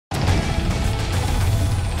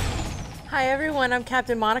Hi everyone, I'm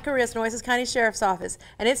Captain Monica Rios, Nueces County Sheriff's Office,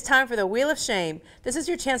 and it's time for the Wheel of Shame. This is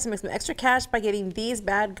your chance to make some extra cash by getting these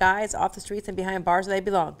bad guys off the streets and behind bars where they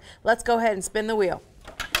belong. Let's go ahead and spin the wheel.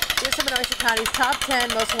 Here's some of Nueces County's top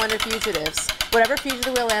 10 most wanted fugitives. Whatever fugitive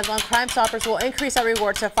the wheel lands on, Crime Stoppers will increase our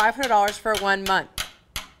reward to $500 for 1 month.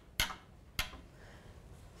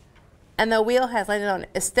 And the wheel has landed on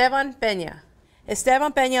Esteban Peña.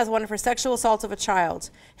 Esteban Peña is wanted for sexual assault of a child.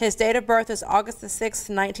 His date of birth is August the 6th,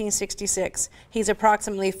 1966. He's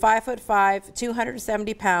approximately 5'5",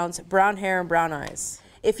 270 pounds, brown hair and brown eyes.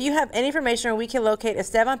 If you have any information or we can locate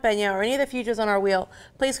Esteban Peña or any of the fugitives on our wheel,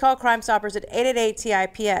 please call Crime Stoppers at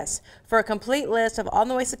 888-TIPS. For a complete list of all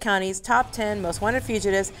Nueces County's top 10 most wanted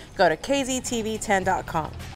fugitives, go to kztv10.com.